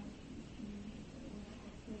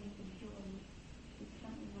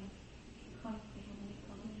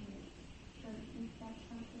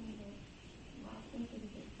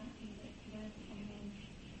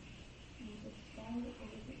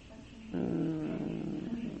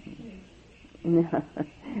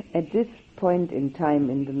 At this point in time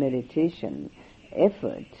in the meditation,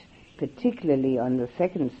 effort, particularly on the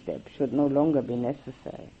second step, should no longer be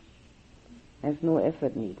necessary. There's no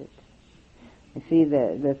effort needed. You see,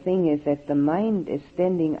 the thing is that the mind is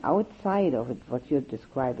standing outside of it, what you're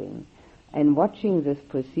describing, and watching this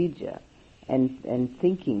procedure and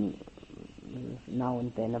thinking now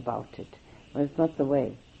and then about it. Well, it's not the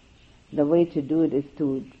way. The way to do it is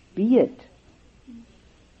to be it.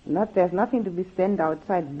 There's nothing to be stand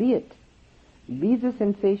outside. Be it. Be the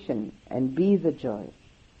sensation and be the joy.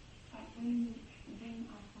 But when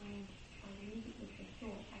I find I leave it with the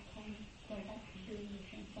thought, I can go back to doing the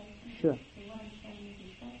sensation. Sure. So what I'm saying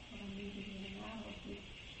is that's what I'm moving in and out of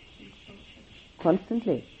with thoughts.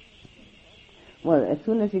 Constantly. Well, as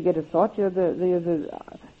soon as you get a thought, you're the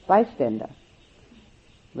bystander.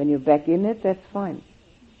 When you're back in it, that's fine.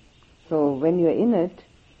 So when you're in it,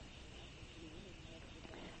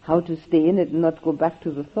 how to stay in it and not go back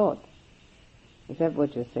to the thought? Is that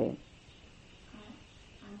what you're saying?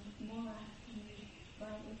 I'm more asking you, why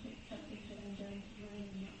is it something that I'm going to learn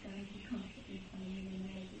and not going to constantly coming in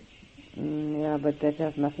and out? Yeah, but that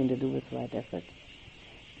has nothing to do with right effort.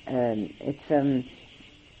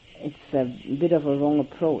 It's a bit of a wrong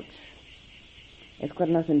approach. It's got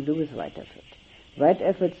nothing to do with right effort. Right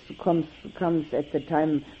effort comes at the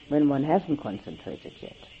time when one hasn't concentrated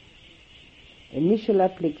yet. Initial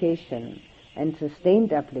application and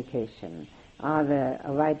sustained application are the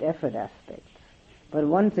right effort aspects. But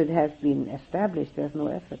once it has been established, there's no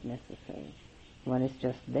effort necessary. One is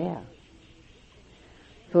just there.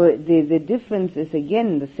 So the difference is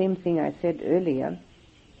again the same thing I said earlier,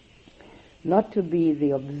 not to be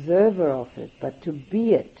the observer of it, but to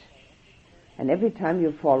be it. And every time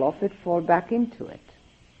you fall off it, fall back into it.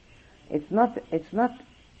 It's not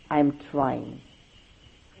I'm trying.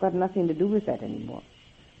 It's got nothing to do with that anymore.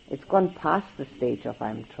 It's gone past the stage of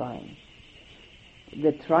I'm trying.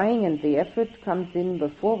 The trying and the effort comes in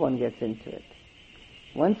before one gets into it.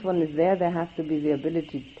 Once one is there has to be the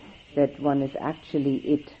ability that one is actually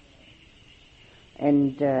it.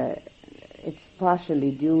 And it's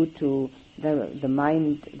partially due to the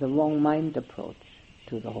wrong mind approach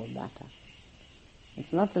to the whole matter.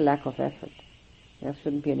 It's not the lack of effort. There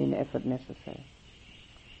shouldn't be any effort necessary.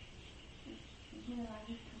 Well, I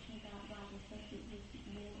was talking about why the effort was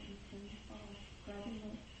more in terms of grabbing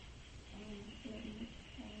it and letting it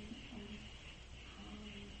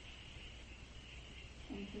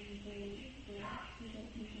and being very relaxed with it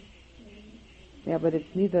and just letting it. Yeah, but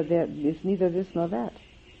it's neither this nor that.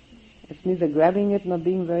 It's neither grabbing it nor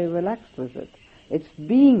being very relaxed with it. It's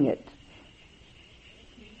being it.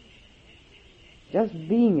 Just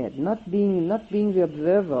being it, not being the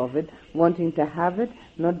observer of it, wanting to have it,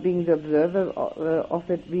 not being the observer of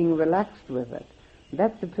it, being relaxed with it.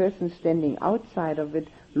 That's the person standing outside of it,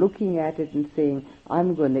 looking at it and saying,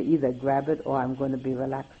 I'm going to either grab it or I'm going to be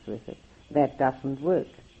relaxed with it. That doesn't work.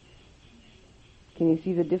 Can you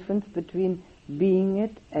see the difference between being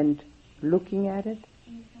it and looking at it?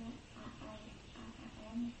 And so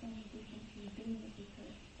I understand the difference in being it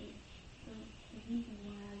because the reason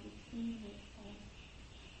why I was seeing it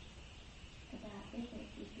about effort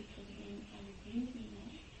is because when I was using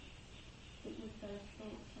it was those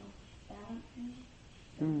thoughts of balancing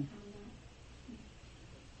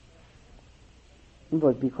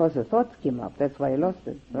Well, because the thoughts came up, that's why I lost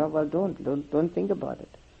it. Well, don't think about it.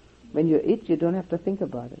 When you're it, you don't have to think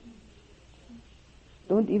about it.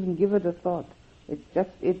 Don't even give it a thought. It's just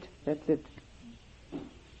it. That's it.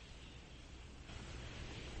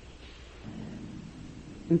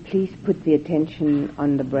 And please put the attention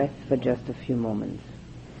on the breath for just a few moments.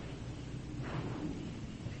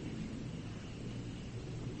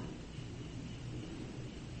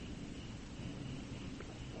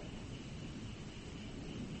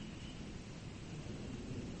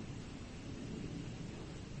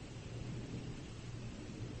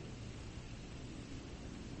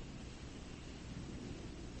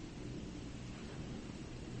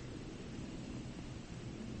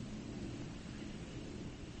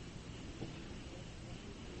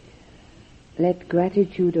 Let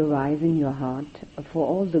gratitude arise in your heart for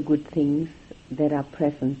all the good things that are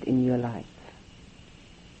present in your life.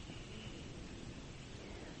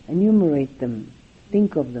 Enumerate them,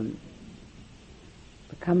 think of them,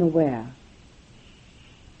 become aware.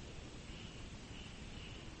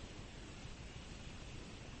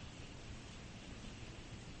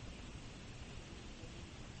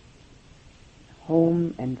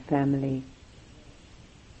 Home and family,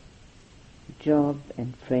 job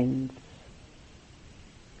and friends,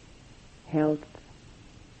 health,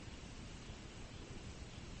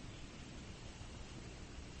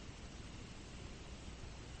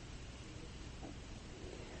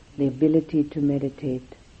 the ability to meditate,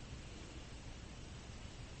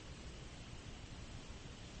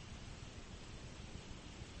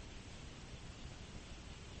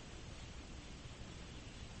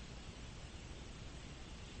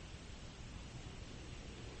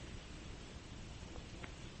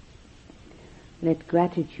 let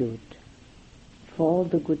gratitude for all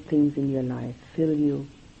the good things in your life fill you,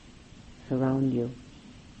 surround you.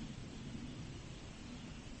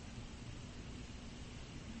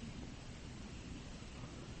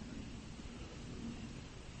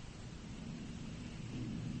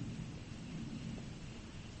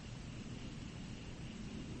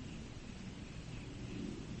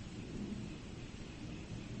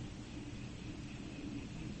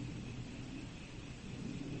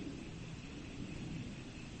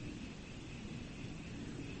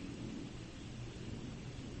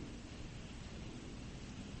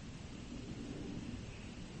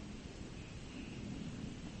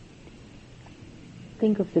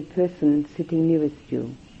 Think of the person sitting nearest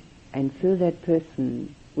you and fill that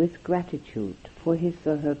person with gratitude for his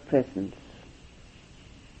or her presence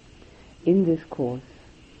in this course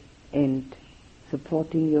and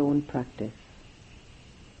supporting your own practice.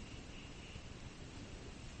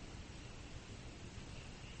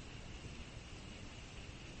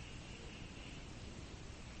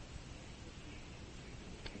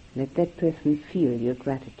 Let that person feel your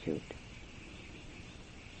gratitude.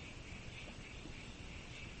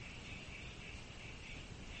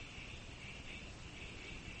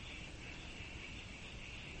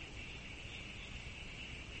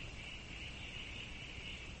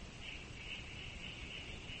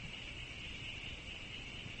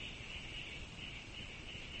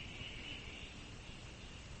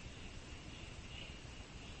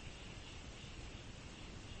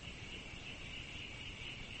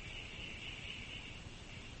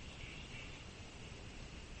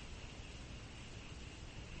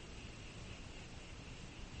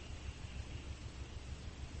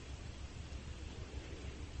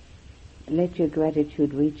 Let your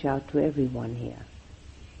gratitude reach out to everyone here.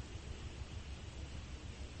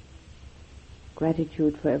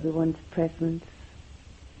 Gratitude for everyone's presence,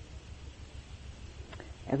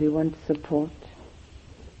 everyone's support,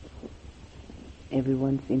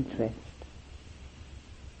 everyone's interest.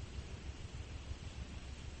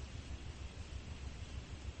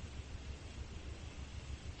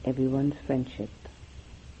 Everyone's friendship.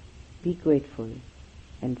 Be grateful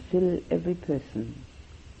and fill every person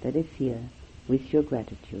that is here with your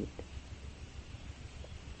gratitude.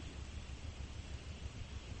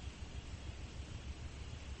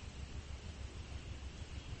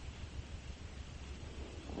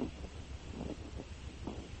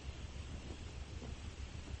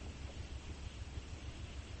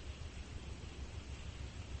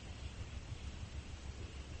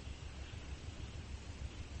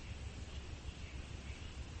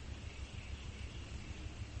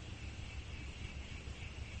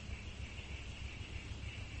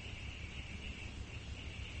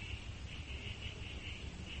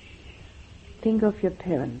 Think of your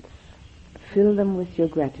parents. Fill them with your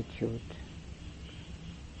gratitude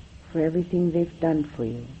for everything they've done for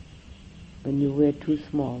you when you were too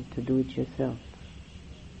small to do it yourself.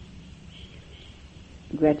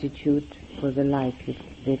 Gratitude for the life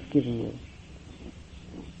they've given you.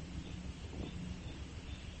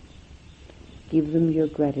 Give them your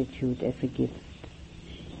gratitude as a gift.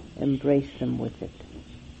 Embrace them with it.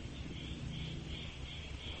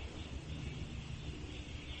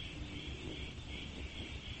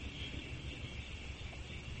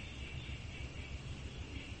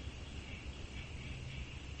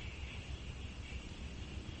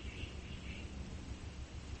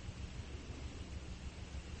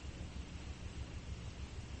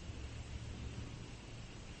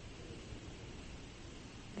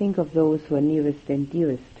 Think of those who are nearest and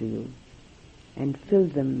dearest to you and fill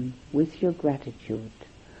them with your gratitude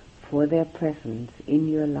for their presence in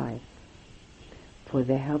your life, for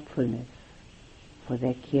their helpfulness, for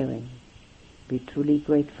their caring. Be truly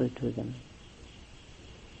grateful to them.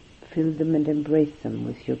 Fill them and embrace them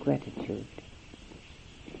with your gratitude.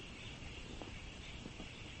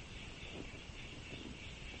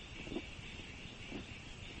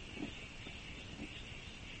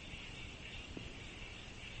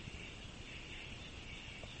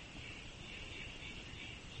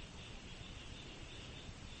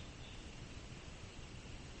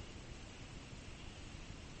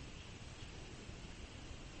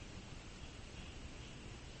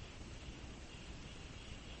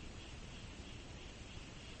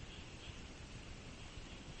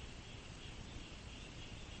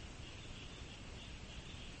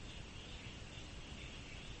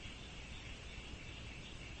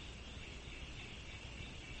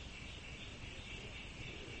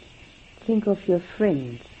 Think of your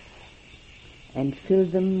friends and fill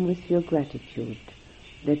them with your gratitude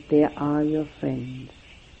that they are your friends,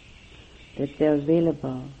 that they're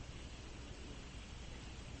available,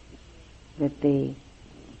 that they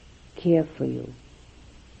care for you.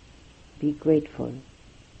 Be grateful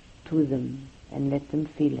to them and let them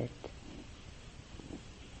feel it.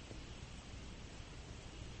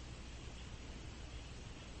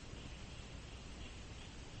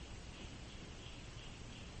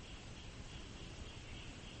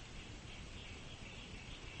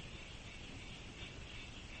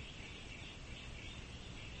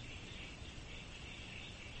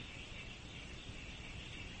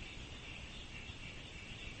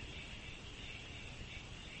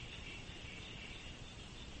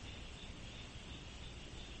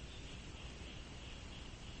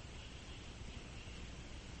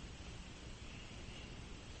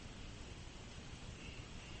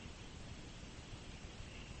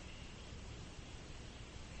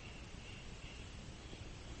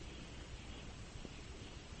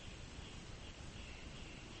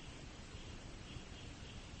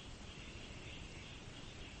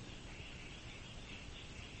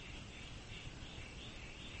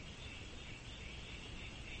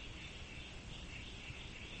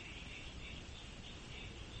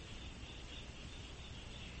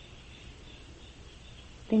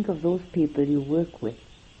 Think of those people you work with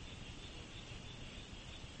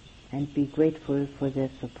and be grateful for their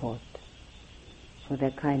support, for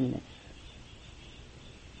their kindness,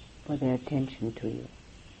 for their attention to you,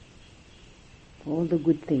 for all the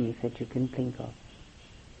good things that you can think of.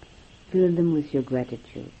 Fill them with your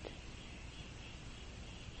gratitude.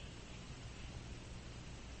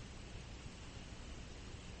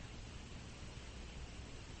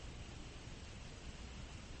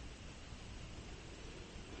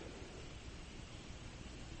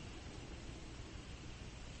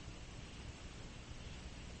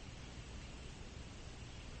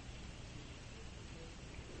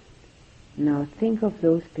 Now think of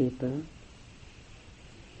those people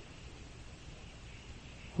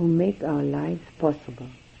who make our lives possible,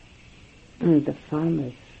 the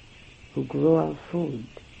farmers who grow our food.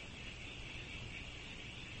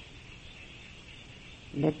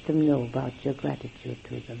 Let them know about your gratitude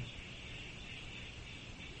to them.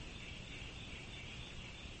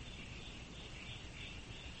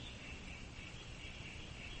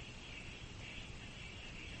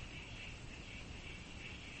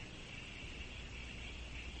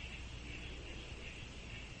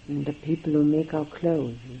 And the people who make our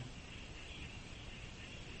clothes.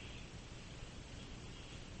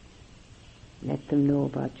 Let them know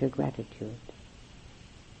about your gratitude.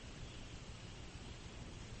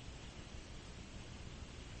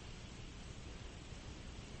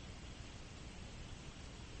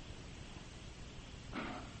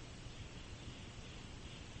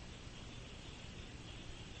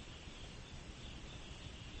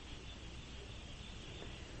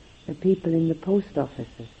 The people in the post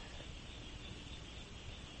offices,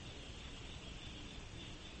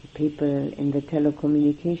 the people in the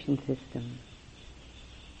telecommunication system,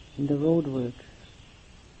 in the roadworks,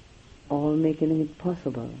 all making it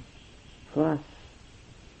possible for us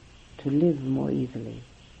to live more easily.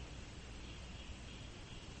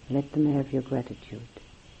 Let them have your gratitude.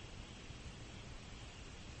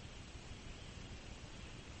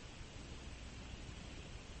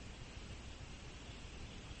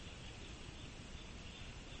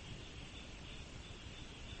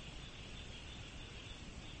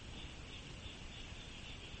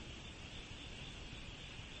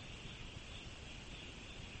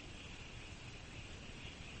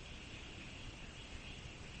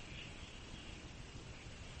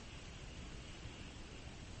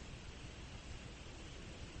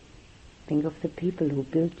 Think of the people who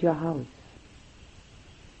built your house,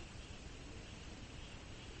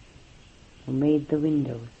 who made the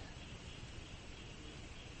windows,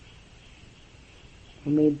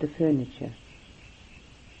 who made the furniture.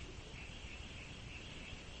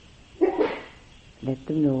 Let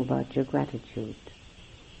them know about your gratitude.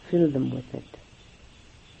 Fill them with it.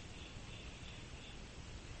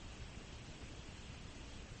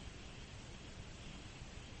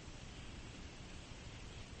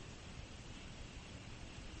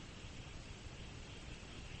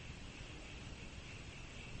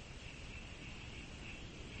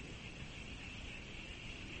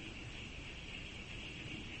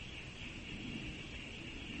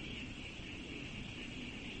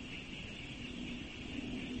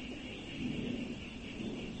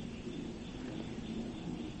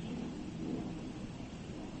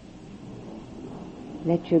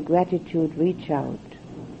 Let your gratitude reach out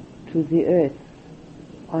to the earth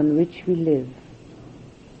on which we live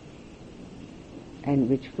and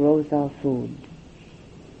which grows our food,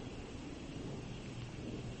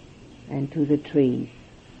 and to the trees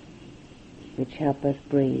which help us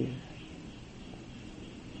breathe,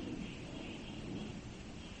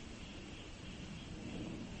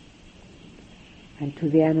 and to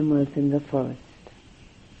the animals in the forest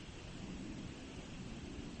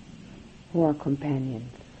who are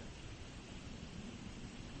companions.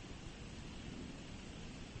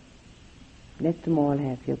 Let them all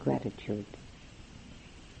have your gratitude.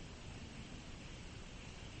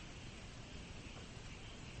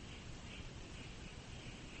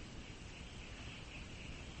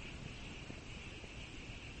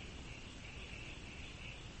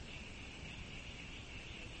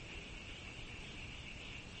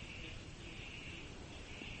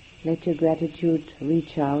 Let your gratitude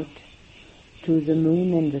reach out to the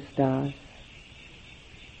moon and the stars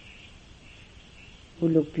who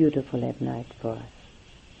look beautiful at night for us.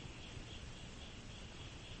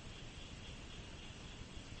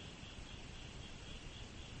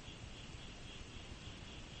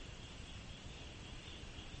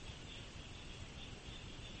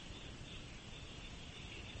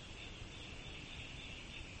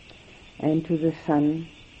 And to the sun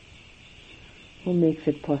who makes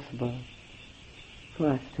it possible for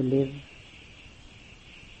us to live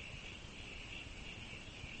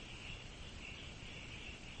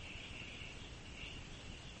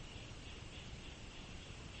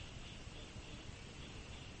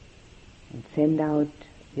and send out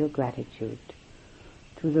your gratitude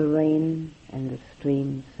to the rain and the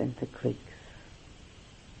streams and the creeks,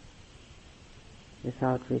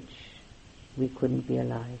 without which we couldn't be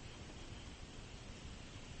alive.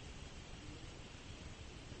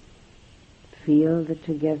 Feel the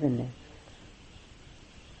togetherness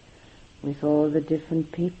with all the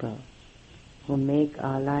different people who make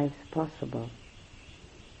our lives possible,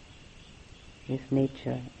 with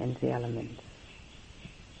nature and the elements.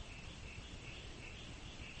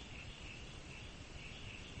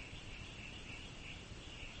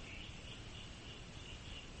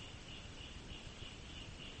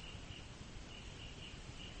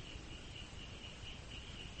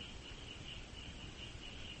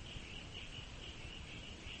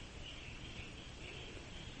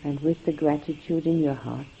 And with the gratitude in your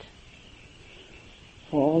heart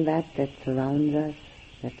for all that surrounds us,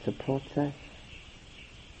 that supports us,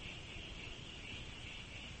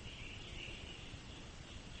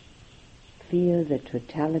 feel the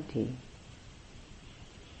totality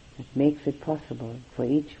that makes it possible for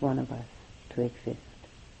each one of us to exist.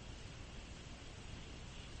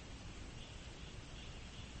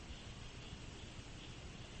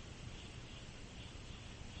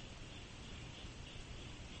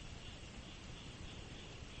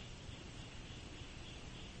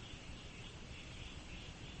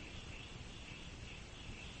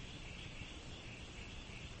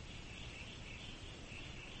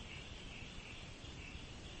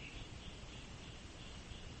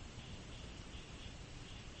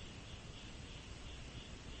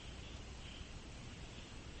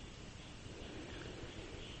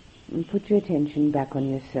 And put your attention back on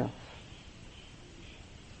yourself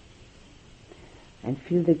and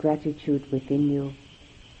feel the gratitude within you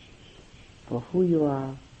for who you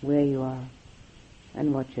are, where you are,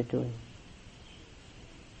 and what you're doing.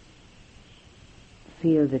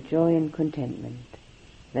 Feel the joy and contentment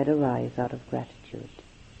that arise out of gratitude.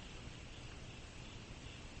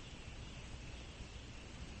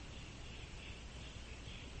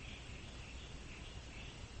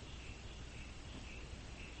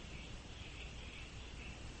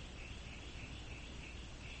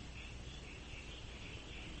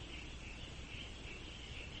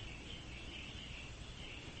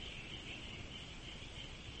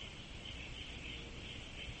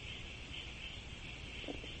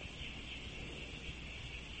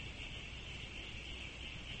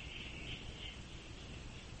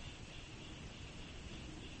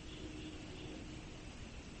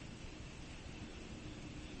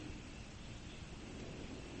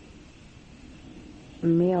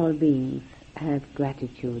 May all beings have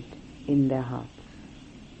gratitude in their hearts.